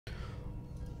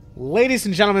Ladies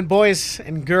and gentlemen, boys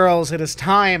and girls, it is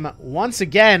time once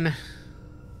again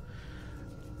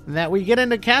that we get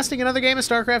into casting another game of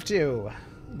Starcraft 2.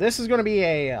 This is going to be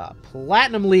a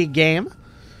Platinum League game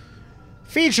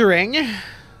featuring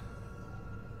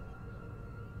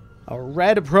a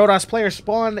red Protoss player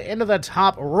spawned into the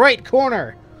top right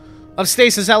corner of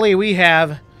Stasis LE. We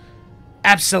have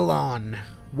Epsilon.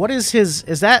 What is his...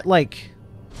 Is that like...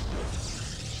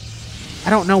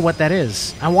 I don't know what that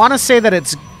is. I want to say that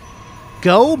it's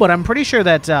Go, but I'm pretty sure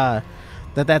that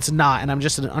that's not, and I'm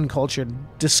just an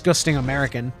uncultured, disgusting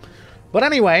American. But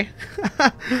anyway,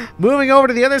 moving over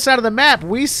to the other side of the map,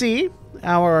 we see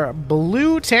our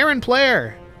blue Terran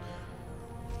player,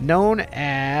 known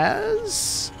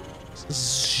as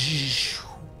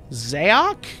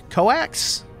xaoc?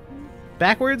 Coax?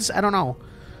 Backwards? I don't know.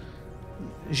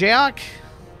 xaoc?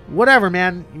 Whatever,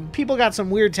 man. People got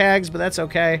some weird tags, but that's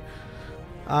okay.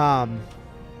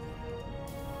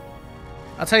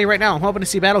 I'll tell you right now, I'm hoping to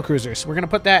see battlecruisers. We're going to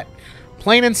put that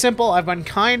plain and simple. I've been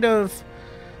kind of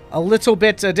a little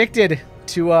bit addicted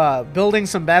to building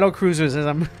some battlecruisers as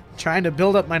I'm trying to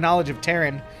build up my knowledge of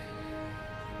Terran.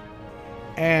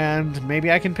 And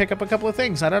maybe I can pick up a couple of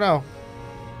things. I don't know.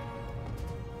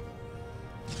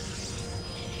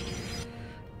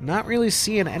 Not really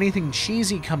seeing anything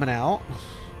cheesy coming out,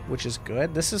 which is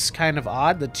good. This is kind of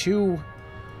odd. The two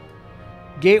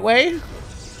gateway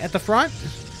at the front.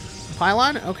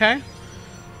 Pylon, okay.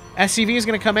 SCV is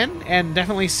going to come in and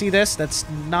definitely see this. That's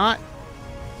not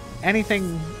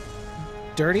anything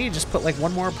dirty. Just put like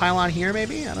one more pylon here,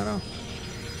 maybe? I don't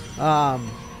know.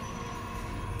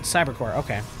 Cybercore,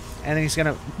 okay. And then he's going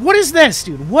to... What is this,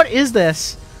 dude? What is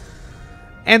this?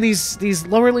 And these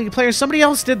lower league players, somebody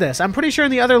else did this. I'm pretty sure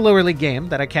in the other lower league game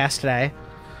that I cast today,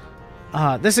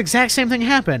 this exact same thing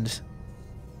happened.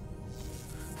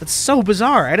 That's so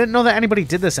bizarre. I didn't know that anybody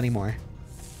did this anymore.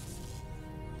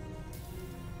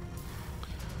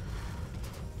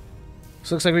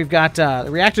 So looks like we've got the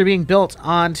reactor being built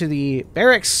onto the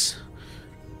barracks.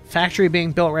 Factory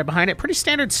being built right behind it. Pretty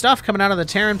standard stuff coming out of the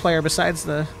Terran player besides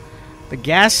the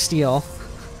gas steel.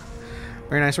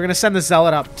 Very nice. We're going to send the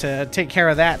Zealot up to take care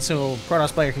of that so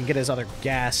Protoss player can get his other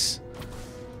gas.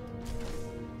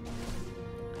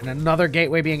 And another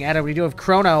gateway being added. We do have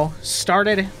Chrono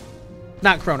started.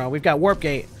 Not Chrono. We've got Warp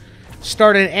Gate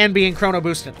started and being Chrono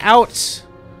boosted out.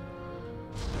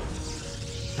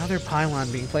 Another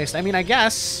pylon being placed. I mean, I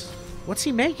guess. What's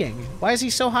he making? Why is he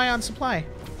so high on supply?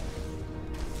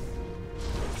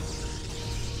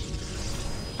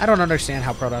 I don't understand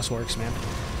how Protoss works, man.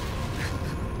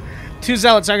 Two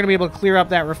Zealots are going to be able to clear up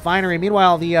that refinery.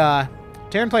 Meanwhile, the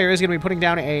Terran player is going to be putting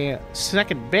down a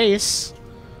second base.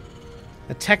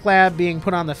 A tech lab being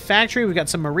put on the factory. We've got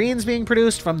some Marines being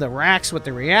produced from the racks with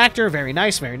the reactor. Very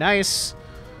nice, very nice.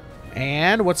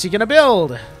 And what's he going to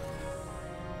build?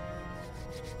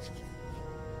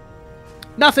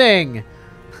 Nothing!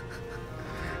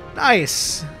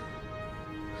 Nice!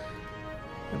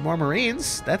 And more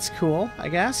Marines. That's cool, I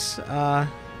guess.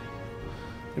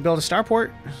 We build a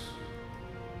starport.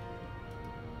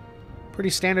 Pretty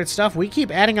standard stuff. We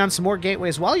keep adding on some more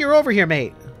gateways while you're over here,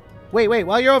 mate. Wait,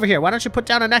 while you're over here, why don't you put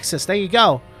down a Nexus? There you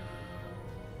go.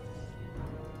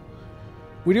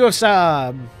 We do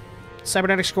have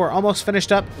Cybernetic Core almost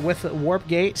finished up with Warp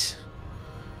Gate.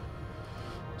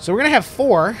 So we're going to have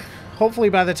 4. Hopefully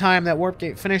by the time that Warp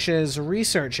Gate finishes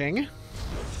researching.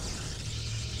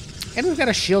 And we've got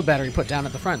a shield battery put down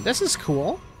at the front. This is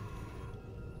cool.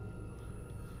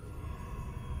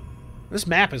 This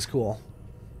map is cool.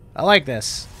 I like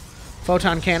this.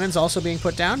 Photon cannons also being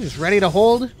put down. He's ready to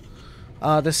hold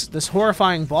this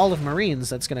horrifying ball of Marines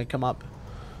that's going to come up.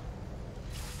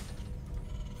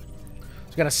 So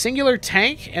we've got a singular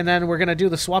tank, and then we're going to do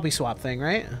the swappy swap thing,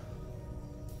 right?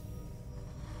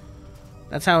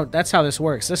 That's how this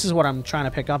works. This is what I'm trying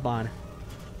to pick up on.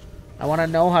 I want to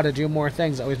know how to do more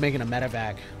things. Always making a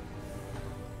medevac.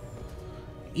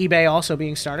 eBay also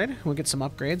being started. We'll get some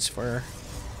upgrades for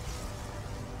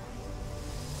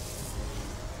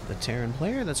the Terran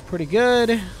player. That's pretty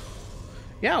good.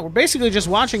 Yeah, we're basically just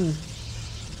watching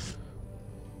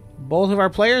both of our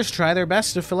players try their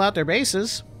best to fill out their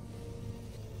bases.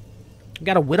 We've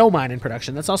got a Widow Mine in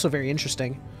production. That's also very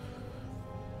interesting.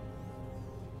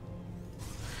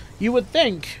 You would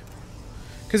think,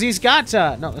 because he's got,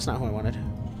 no, that's not who I wanted.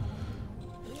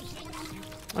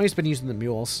 Oh, he's been using the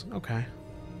mules. Okay.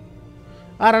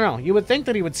 I don't know. You would think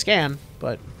that he would scan,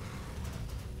 but...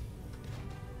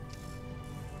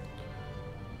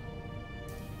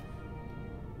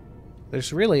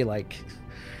 There's really, like...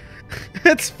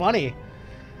 It's funny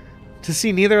to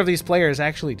see neither of these players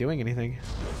actually doing anything.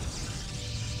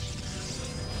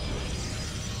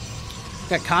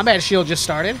 Got combat shield just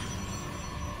started.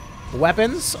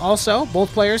 Weapons also.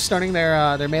 Both players starting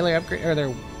their melee upgrade, or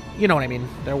their, you know what I mean,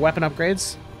 their weapon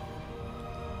upgrades.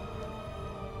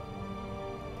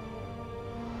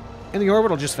 And the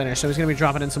orbital just finished, so he's going to be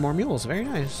dropping in some more mules. Very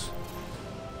nice.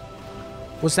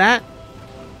 Was that?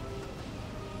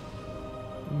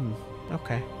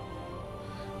 Okay.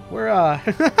 We're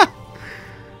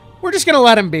we're just going to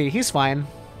let him be. He's fine.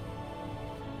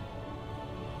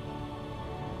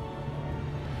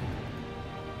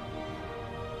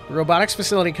 Robotics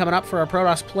facility coming up for our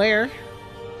Protoss player.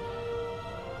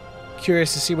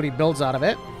 Curious to see what he builds out of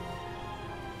it.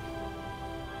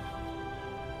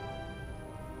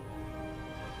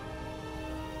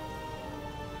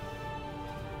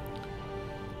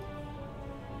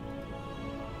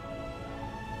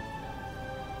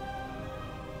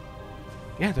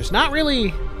 Yeah, there's not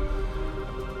really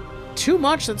too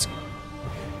much that's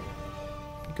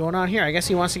going on here. I guess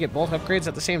he wants to get both upgrades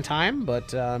at the same time,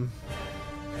 but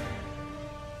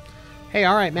hey,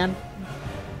 all right, man.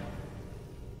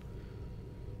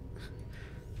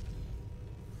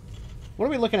 What are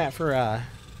we looking at for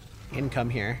income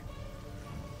here?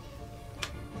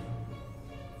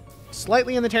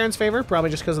 Slightly in the Terran's favor, probably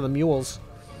just because of the mules.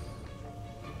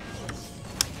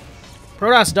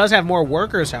 Protoss does have more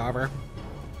workers, however.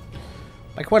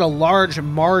 By quite a large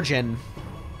margin.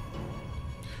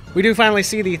 We do finally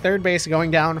see the third base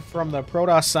going down from the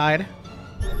Protoss side.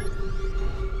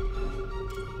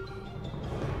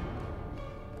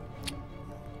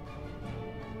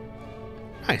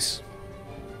 Nice.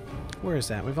 Where is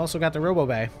that? We've also got the Robo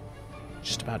Bay.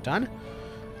 Just about done.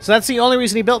 So that's the only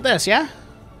reason he built this, yeah?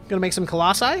 Gonna make some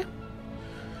Colossi?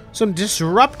 Some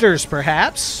Disruptors,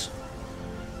 perhaps?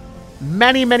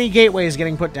 Many, many gateways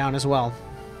getting put down as well.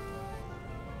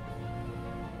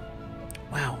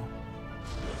 Wow.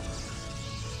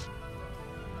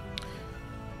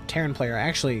 Terran player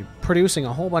actually producing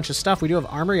a whole bunch of stuff. We do have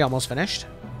Armory almost finished.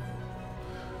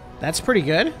 That's pretty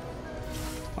good.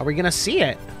 Are we gonna see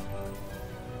it?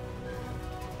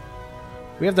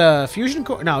 We have the fusion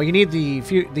core. No, you need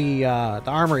the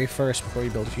armory first before you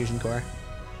build a fusion core.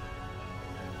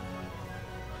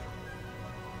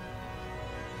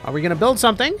 Are we gonna build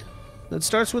something that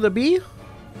starts with a B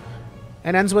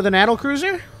and ends with an Attle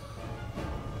Cruiser?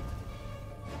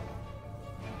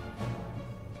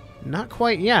 Not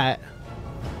quite yet.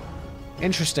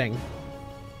 Interesting.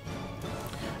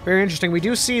 Very interesting. We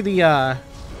do see the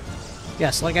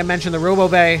yes, like I mentioned, the Robo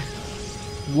Bay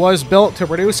was built to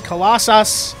produce Colossi.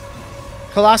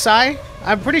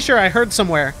 I'm pretty sure I heard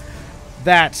somewhere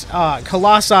that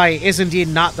Colossi is indeed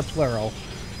not the plural,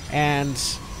 and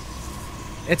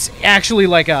it's actually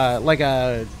like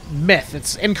a myth.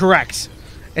 It's incorrect.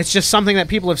 It's just something that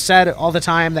people have said all the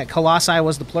time, that Colossi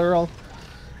was the plural,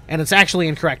 and it's actually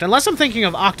incorrect. Unless I'm thinking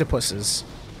of octopuses.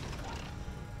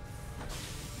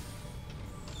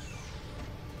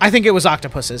 I think it was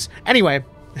octopuses. Anyway,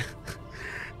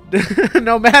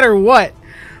 no matter what,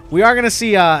 we are going to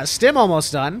see Stim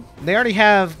almost done. They already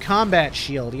have combat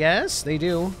shield. Yes, they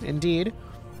do, indeed.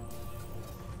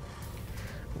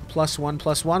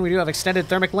 +1/+1. We do have extended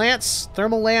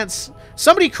thermal lance.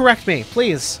 Somebody correct me,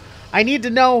 please. I need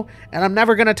to know, and I'm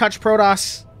never going to touch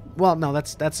Protoss. Well, no,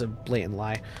 that's a blatant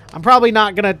lie. I'm probably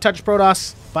not going to touch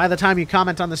Protoss by the time you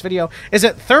comment on this video. Is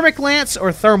it thermic lance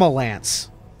or thermal lance?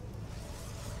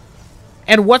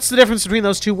 And what's the difference between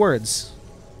those two words?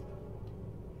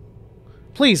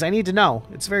 Please, I need to know.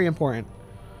 It's very important.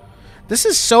 This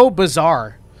is so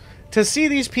bizarre to see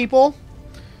these people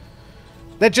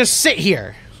that just sit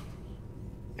here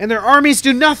and their armies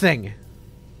do nothing.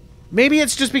 Maybe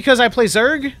it's just because I play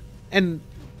Zerg, and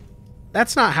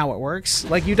that's not how it works.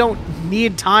 Like, you don't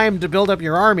need time to build up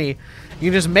your army.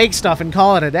 You can just make stuff and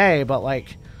call it a day, but,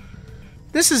 like,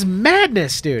 this is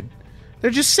madness, dude.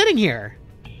 They're just sitting here.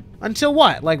 Until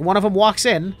what? Like, one of them walks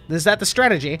in. Is that the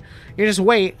strategy? You just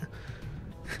wait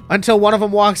until one of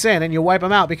them walks in and you wipe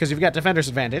them out because you've got defender's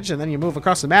advantage, and then you move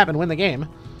across the map and win the game.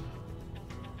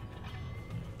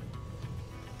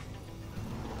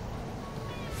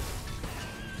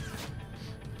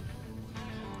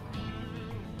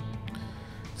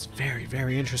 It's very,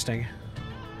 very interesting.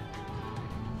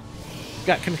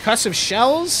 Got concussive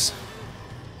shells.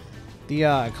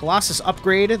 The Colossus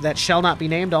upgrade that shall not be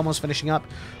named almost finishing up.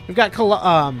 We've got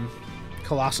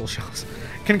colossal shells.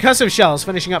 Concussive shells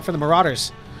finishing up for the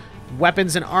Marauders.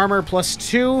 Weapons and armor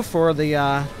 +2 for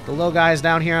the low guys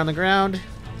down here on the ground.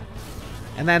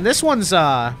 And then this one's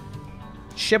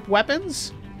ship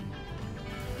weapons.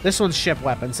 This one's ship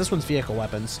weapons. This one's vehicle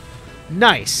weapons.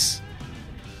 Nice.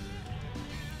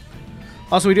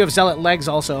 Also, we do have Zealot legs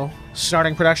also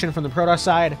starting production from the Protoss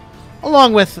side.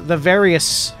 along with the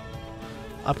various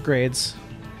upgrades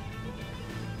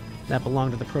that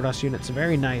belong to the Protoss units.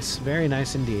 Very nice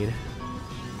indeed.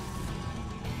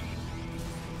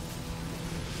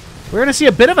 We're going to see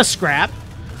a bit of a scrap.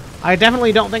 I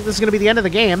definitely don't think this is going to be the end of the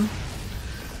game.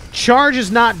 Charge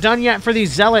is not done yet for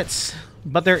these Zealots,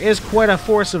 but there is quite a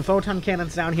force of photon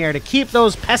cannons down here to keep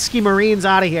those pesky Marines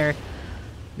out of here.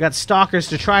 We've got Stalkers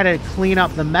to try to clean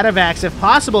up the Medivacs if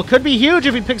possible. Could be huge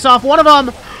if he picks off one of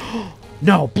them.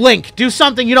 No, Blink. Do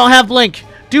something. You don't have Blink.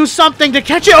 Do something to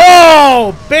catch it.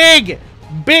 Oh,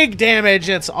 big damage.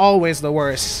 It's always the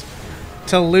worst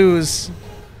to lose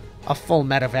a full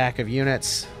Medivac of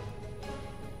units.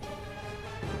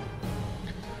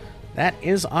 That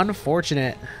is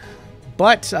unfortunate.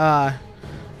 But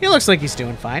he looks like he's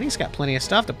doing fine. He's got plenty of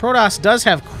stuff. The Protoss does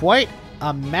have quite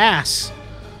a mass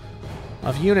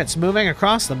of units moving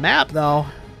across the map, though.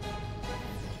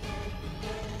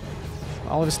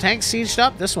 All of his tanks sieged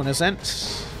up. This one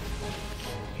isn't.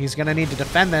 He's going to need to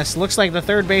defend this. Looks like the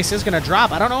third base is going to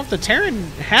drop. I don't know if the Terran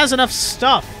has enough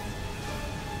stuff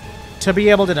to be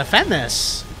able to defend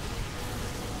this.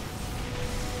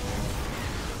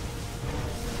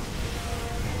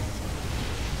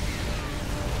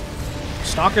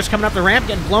 Stalkers coming up the ramp,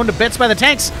 getting blown to bits by the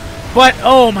tanks. But,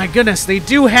 oh my goodness, they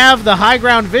do have the high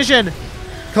ground vision.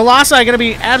 Colossi going to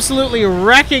be absolutely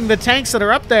wrecking the tanks that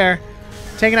are up there.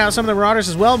 Taking out some of the Marauders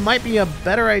as well. Might be a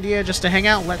better idea just to hang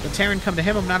out and let the Terran come to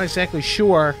him. I'm not exactly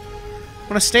sure. I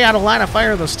want to stay out of line of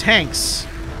fire of those tanks.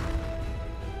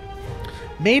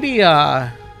 Maybe he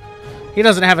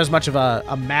doesn't have as much of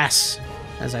a mass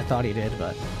as I thought he did,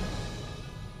 but...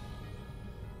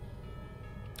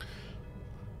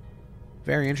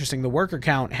 Very interesting. The worker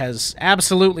count has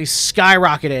absolutely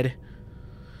skyrocketed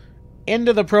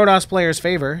into the Protoss player's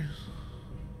favor.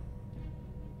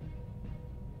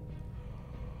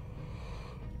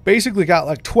 Basically got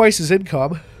like twice his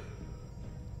income.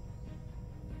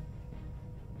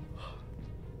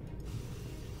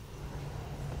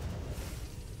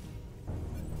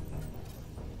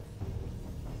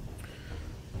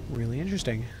 Really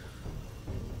interesting.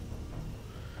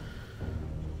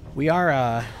 We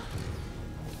are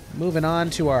moving on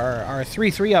to our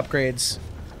 3-3 upgrades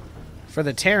for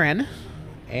the Terran.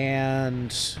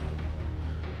 And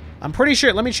I'm pretty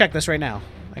sure... Let me check this right now.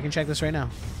 I can check this right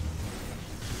now.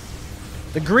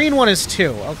 The green one is 2.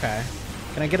 Okay.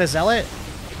 Can I get a Zealot?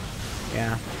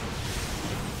 Yeah.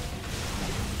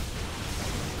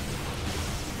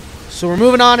 So we're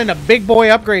moving on into Big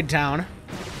Boy Upgrade Town.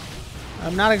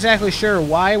 I'm not exactly sure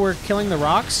why we're killing the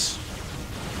rocks,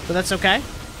 but that's okay.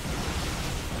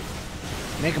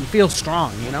 Make him feel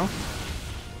strong, you know?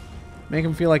 Make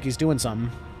him feel like he's doing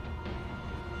something.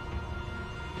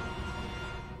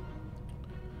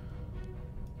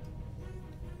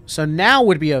 So now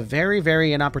would be a very,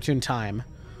 very inopportune time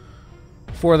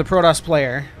for the Protoss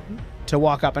player to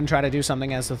walk up and try to do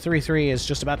something, as the 3-3 is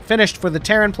just about finished for the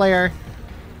Terran player.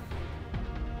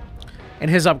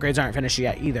 And his upgrades aren't finished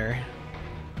yet either.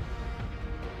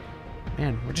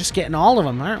 Man, we're just getting all of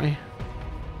them, aren't we?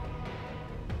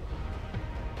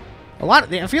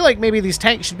 I feel like maybe these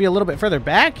tanks should be a little bit further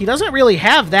back. He doesn't really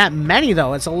have that many,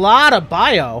 though. It's a lot of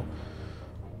bio.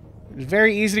 It's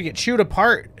very easy to get chewed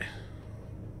apart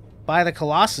by the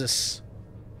Colossus,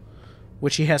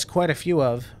 which he has quite a few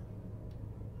of.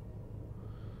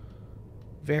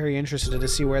 Very interested to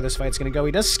see where this fight's going to go.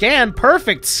 He does scan.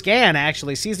 Perfect scan,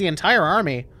 actually. Sees the entire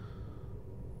army.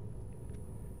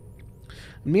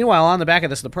 Meanwhile, on the back of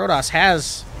this, the Protoss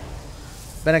has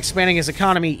been expanding his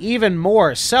economy even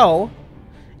more. So,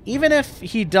 even if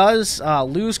he does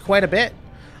lose quite a bit,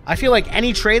 I feel like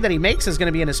any trade that he makes is going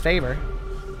to be in his favor.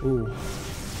 Ooh.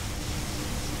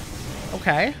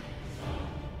 Okay.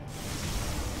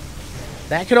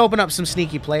 That could open up some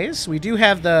sneaky plays. We do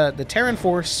have the Terran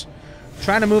force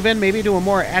trying to move in maybe to a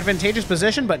more advantageous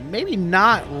position, but maybe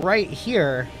not right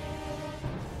here.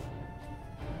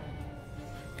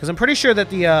 Because I'm pretty sure that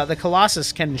the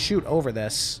Colossus can shoot over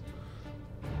this.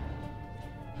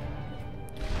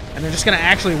 And they're just going to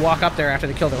actually walk up there after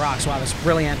they kill the rocks. Wow, that's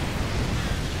brilliant.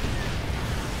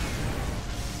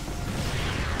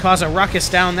 Cause a ruckus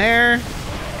down there.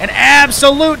 An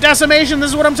absolute decimation. This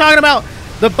is what I'm talking about.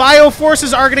 The bio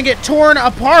forces are going to get torn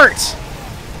apart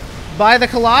by the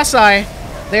Colossi.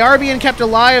 They are being kept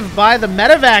alive by the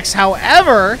Medivacs.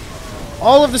 However,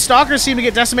 all of the Stalkers seem to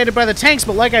get decimated by the tanks.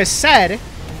 But like I said,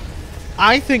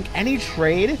 I think any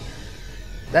trade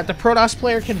that the Protoss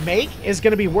player can make is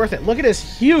going to be worth it. Look at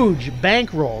his huge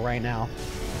bankroll right now.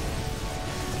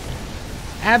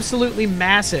 Absolutely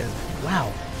massive.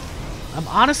 Wow. I'm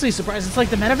honestly surprised. It's like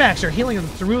the Medivacs are healing him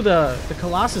through the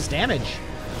Colossus damage.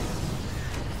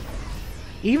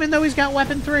 Even though he's got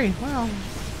weapon 3. Well,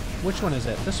 which one is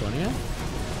it? This one, yeah?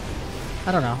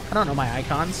 I don't know. I don't know my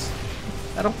icons.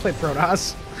 I don't play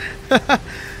Protoss.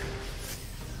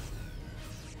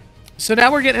 So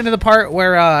now we're getting into the part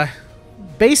where,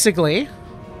 basically...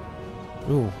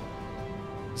 Ooh.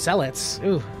 Zealots.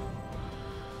 Ooh.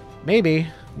 Maybe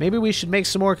we should make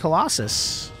some more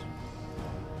Colossus.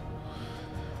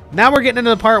 Now we're getting into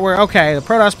the part where, okay, the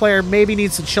Protoss player maybe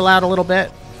needs to chill out a little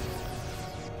bit.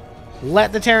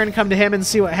 Let the Terran come to him and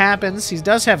see what happens. He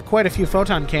does have quite a few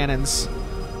photon cannons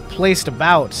placed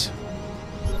about.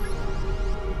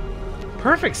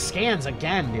 Perfect scans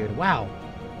again, dude. Wow.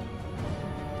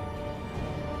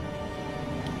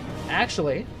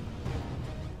 Actually,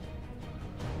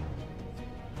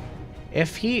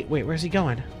 if he... Wait, where's he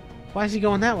going? Why is he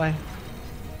going that way?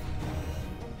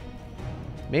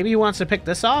 Maybe he wants to pick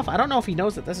this off? I don't know if he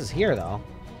knows that this is here, though.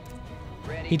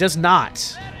 He does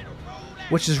not.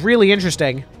 Which is really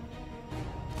interesting.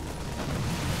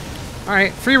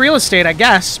 Alright, free real estate, I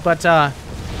guess. But,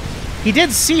 he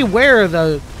did see where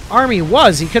the army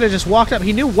was. He could have just walked up.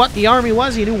 He knew what the army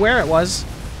was. He knew where it was.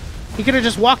 He could have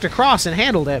just walked across and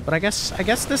handled it. But I guess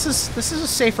this is a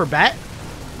safer bet.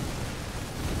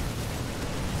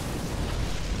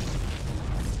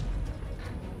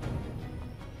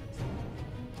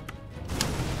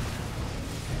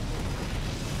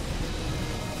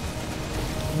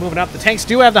 Moving up. The tanks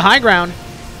do have the high ground.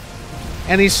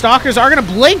 And these stalkers are going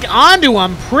to blink onto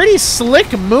them. Pretty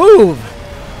slick move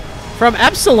from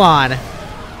Epsilon.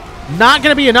 Not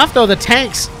going to be enough, though. The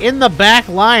tanks in the back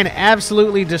line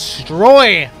absolutely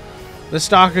destroy the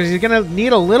stalkers. He's going to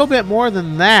need a little bit more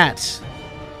than that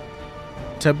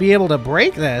to be able to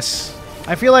break this.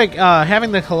 I feel like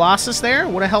having the Colossus there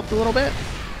would have helped a little bit.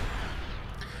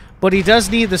 But he does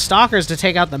need the stalkers to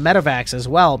take out the medevacs as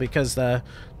well, because the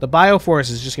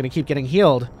Bioforce is just going to keep getting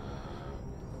healed.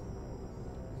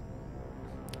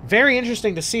 Very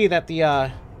interesting to see that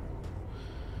the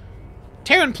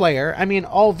Terran player, I mean,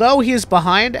 although he is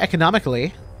behind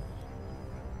economically,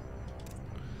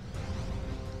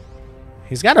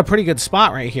 he's got a pretty good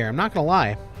spot right here. I'm not going to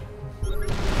lie.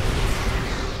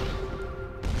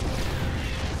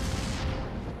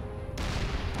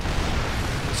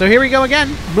 So here we go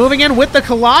again. Moving in with the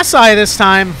Colossi this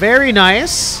time. Very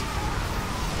nice.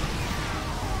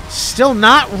 Still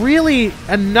not really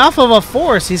enough of a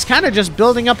force. He's kind of just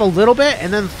building up a little bit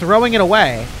and then throwing it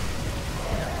away.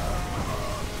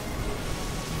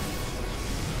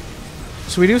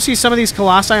 So we do see some of these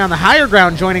Colossi on the higher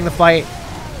ground joining the fight.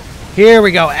 Here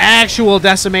we go. Actual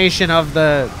decimation of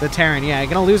the Terran. Yeah,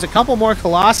 going to lose a couple more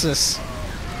Colossus.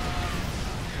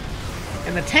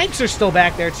 And the tanks are still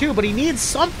back there too, but he needs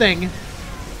something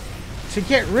to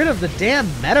get rid of the damn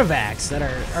medevacs that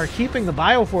are keeping the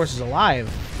Bioforces alive.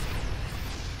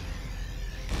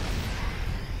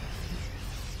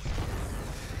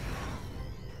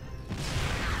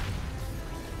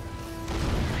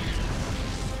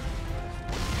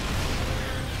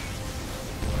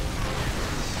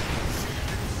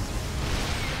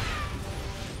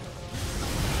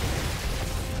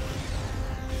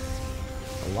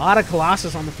 A lot of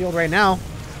Colossus on the field right now.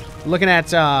 Looking at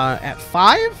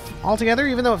 5 altogether,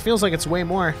 even though it feels like it's way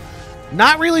more.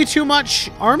 Not really too much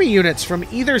army units from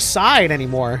either side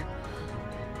anymore.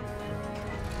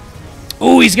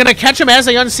 Ooh, he's going to catch him as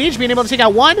they unsiege, being able to take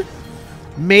out 1.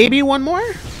 Maybe 1 more?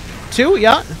 2,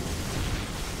 yeah.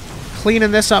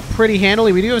 Cleaning this up pretty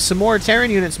handily. We do have some more Terran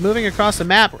units moving across the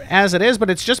map as it is, but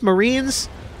it's just Marines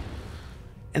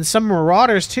and some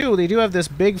Marauders, too. They do have this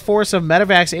big force of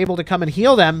medevacs able to come and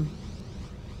heal them.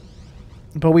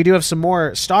 But we do have some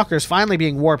more Stalkers finally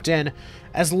being warped in.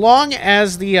 As long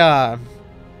as the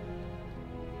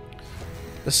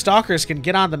Stalkers can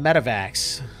get on the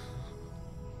medevacs.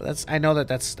 But I know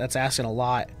that's asking a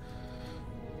lot.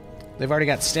 They've already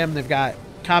got Stim. They've got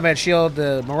Combat Shield.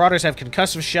 The Marauders have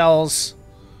concussive shells.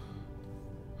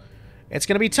 It's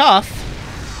going to be tough.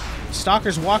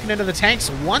 Stalkers walking into the tanks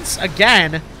once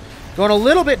again. Going a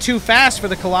little bit too fast for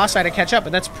the Colossi to catch up,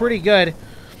 but that's pretty good.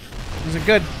 It was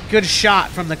a good shot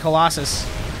from the Colossus.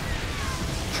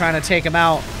 Trying to take him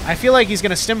out. I feel like he's going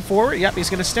to stim forward. Yep, he's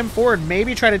going to stim forward.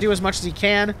 Maybe try to do as much as he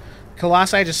can.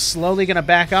 Colossi just slowly going to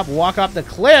back up, walk up the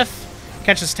cliff.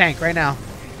 Catch this tank right now.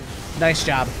 Nice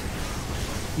job.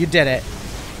 You did it.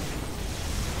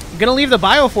 I'm going to leave the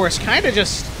Bioforce kind of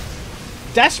just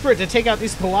desperate to take out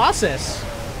these Colossus.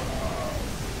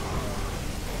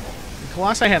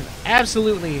 Colossi have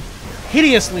absolutely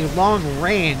hideously long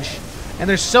range, and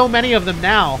there's so many of them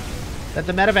now that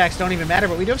the medevacs don't even matter,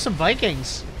 but we do have some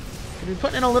Vikings. We'll be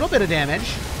putting in a little bit of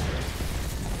damage.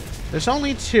 There's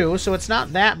only 2, so it's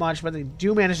not that much, but they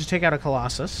do manage to take out a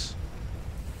Colossus.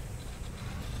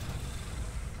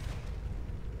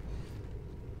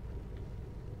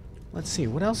 Let's see,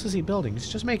 what else is he building? He's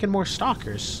just making more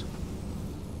Stalkers.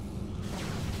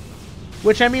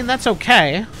 Which, I mean, that's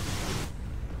okay.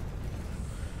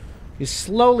 He's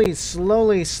slowly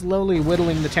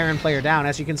whittling the Terran player down.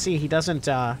 As you can see, he doesn't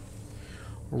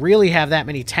really have that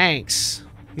many tanks.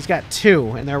 He's got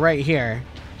 2, and they're right here.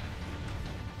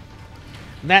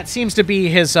 And that seems to be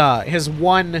his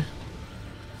one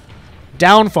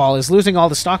downfall, is losing all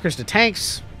the Stalkers to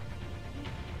tanks.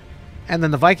 And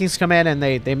then the Vikings come in, and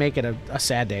they make it a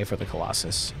sad day for the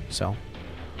Colossus. So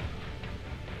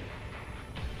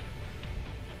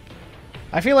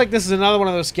I feel like this is another one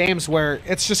of those games where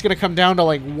it's just going to come down to,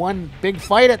 like, one big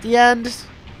fight at the end.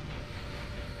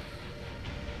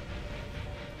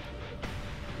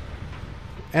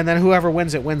 And then whoever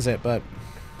wins it, wins it. But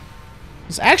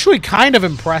it's actually kind of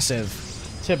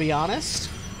impressive, to be honest.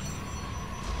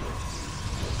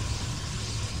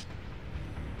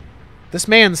 This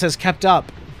man's has kept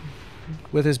up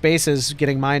with his bases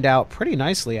getting mined out pretty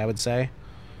nicely, I would say.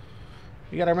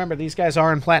 You got to remember, these guys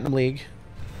are in Platinum League.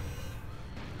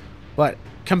 But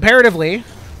comparatively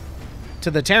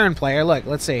to the Terran player, look,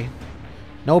 let's see.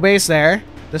 No base there.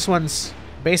 This one's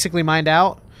basically mined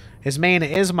out. His main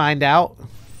is mined out.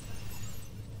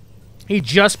 He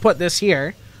just put this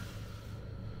here.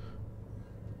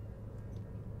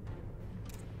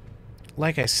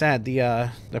 Like I said,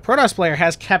 the Protoss player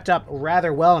has kept up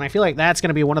rather well, and I feel like that's going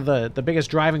to be one of the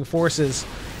biggest driving forces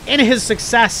in his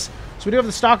success. So we do have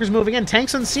the Stalkers moving in.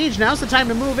 Tanks on siege. Now's the time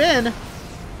to move in.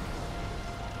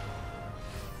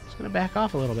 Just going to back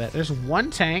off a little bit. There's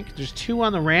 1 tank. There's 2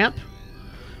 on the ramp.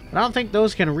 But I don't think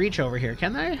those can reach over here,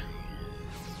 can they?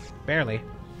 Barely.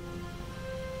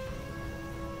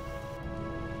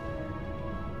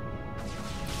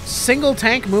 Single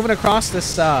tank moving across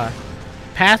this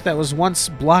path that was once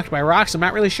blocked by rocks. I'm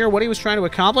not really sure what he was trying to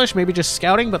accomplish. Maybe just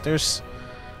scouting, but there's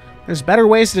better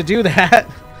ways to do that.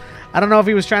 I don't know if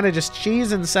he was trying to just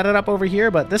cheese and set it up over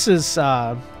here, but this is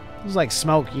like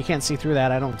smoke. You can't see through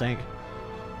that, I don't think.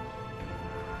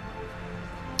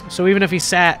 So even if he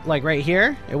sat like right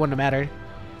here, it wouldn't have mattered.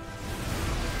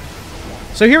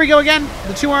 So here we go again.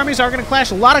 The 2 armies are going to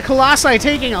clash. A lot of Colossi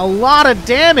taking a lot of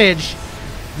damage.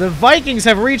 The Vikings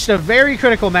have reached a very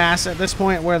critical mass at this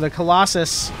point where the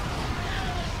Colossus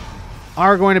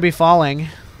are going to be falling.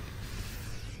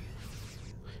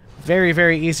 Very,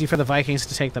 very easy for the Vikings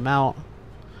to take them out.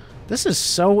 This is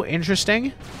so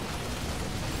interesting.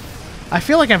 I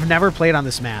feel like I've never played on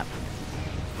this map.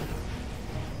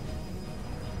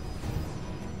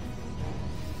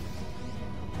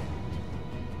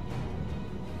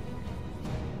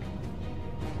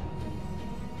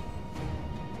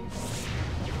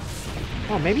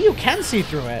 Oh, maybe you can see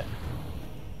through it.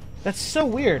 That's so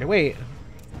weird. Wait.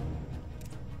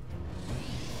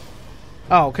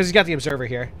 Oh, because he's got the observer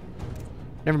here.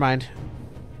 Never mind.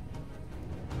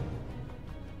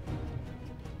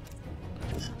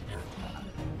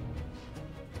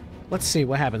 Let's see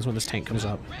what happens when this tank comes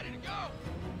up.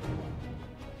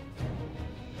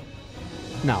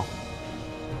 No.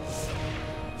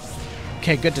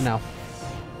 Okay, good to know.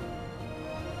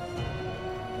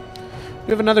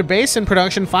 We have another base in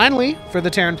production, finally, for the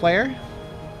Terran player.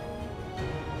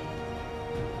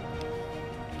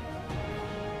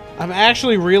 I'm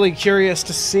actually really curious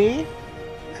to see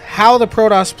how the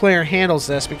Protoss player handles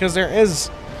this, because there is,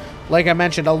 like I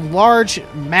mentioned, a large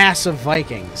mass of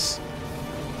Vikings.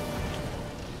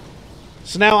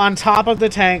 So now on top of the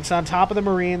tanks, on top of the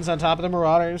Marines, on top of the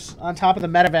Marauders, on top of the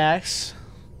Medevacs,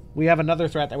 we have another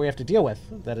threat that we have to deal with.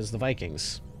 That is the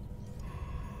Vikings.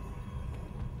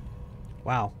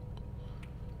 Wow.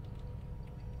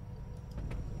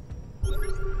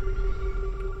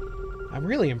 I'm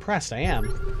really impressed, I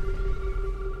am.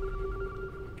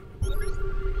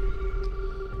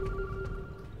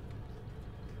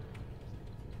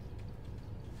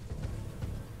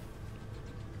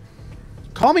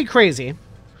 Call me crazy,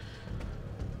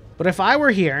 but if I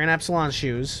were here in Epsilon's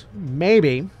shoes,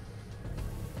 maybe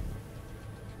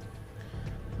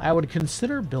I would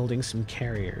consider building some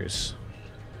carriers.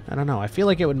 I don't know. I feel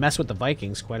like it would mess with the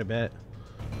Vikings quite a bit.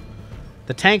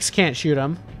 The tanks can't shoot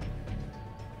them.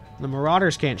 The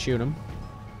Marauders can't shoot them.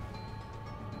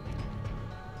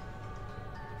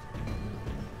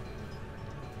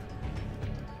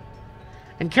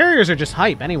 And carriers are just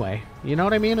hype anyway. You know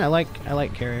what I mean? I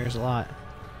like carriers a lot.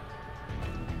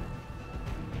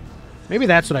 Maybe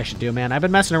that's what I should do, man. I've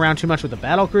been messing around too much with the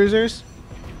battle cruisers.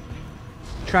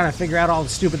 Trying to figure out all the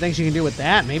stupid things you can do with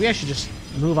that. Maybe I should just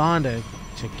move on to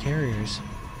carriers.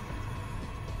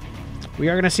 We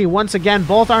are going to see once again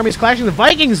both armies clashing. The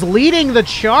Vikings leading the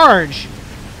charge.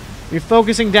 We're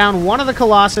focusing down one of the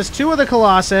Colossus, two of the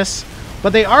Colossus,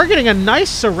 but they are getting a nice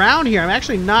surround here. I'm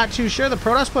actually not too sure. The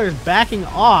Protoss player is backing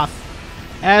off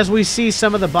as we see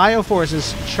some of the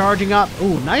Bioforces charging up.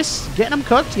 Ooh, nice. Getting them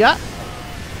cooked. Yeah.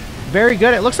 Very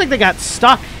good. It looks like they got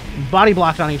stuck, body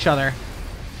blocked on each other.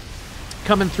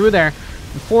 Coming through there.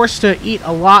 Forced to eat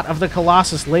a lot of the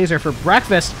Colossus laser for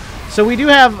breakfast. So we do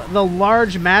have the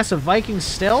large mass of Vikings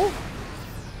still.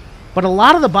 But a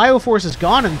lot of the Bioforce is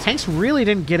gone, and the tanks really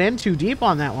didn't get in too deep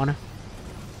on that one.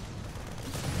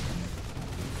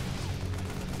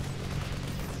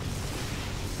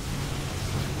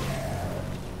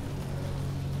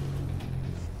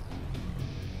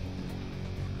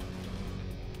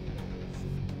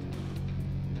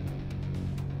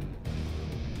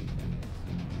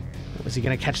 Is he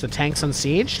going to catch the tanks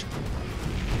unsieged?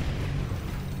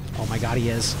 Oh my god, he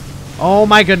is. Oh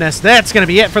my goodness, that's going to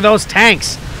be it for those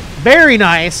tanks. Very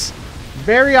nice.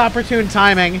 Very opportune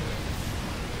timing.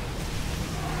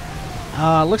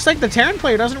 Looks like the Terran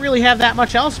player doesn't really have that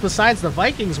much else besides the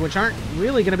Vikings, which aren't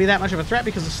really going to be that much of a threat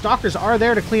because the Stalkers are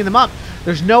there to clean them up.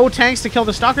 There's no tanks to kill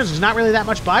the Stalkers. There's not really that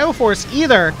much Bioforce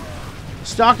either.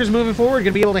 Stalkers moving forward going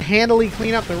to be able to handily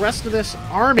clean up the rest of this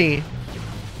army.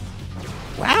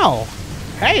 Wow.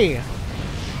 Hey.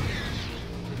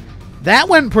 That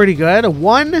went pretty good. A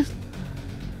one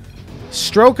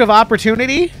stroke of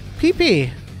opportunity. PP.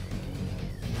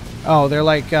 Oh, they're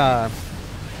like, I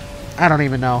don't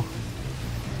even know.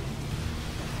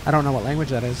 I don't know what language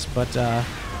that is, but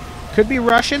could be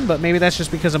Russian, but maybe that's just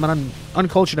because I'm an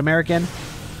uncultured American.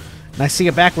 And I see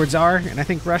a backwards R, and I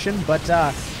think Russian, but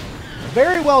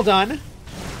very well done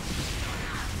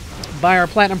by our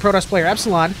Platinum Protoss player,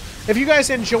 Epsilon. If you guys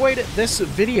enjoyed this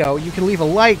video, you can leave a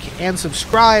like and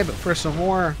subscribe for some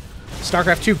more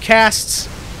StarCraft 2 casts.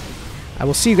 I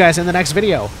will see you guys in the next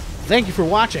video. Thank you for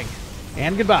watching,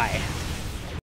 and goodbye.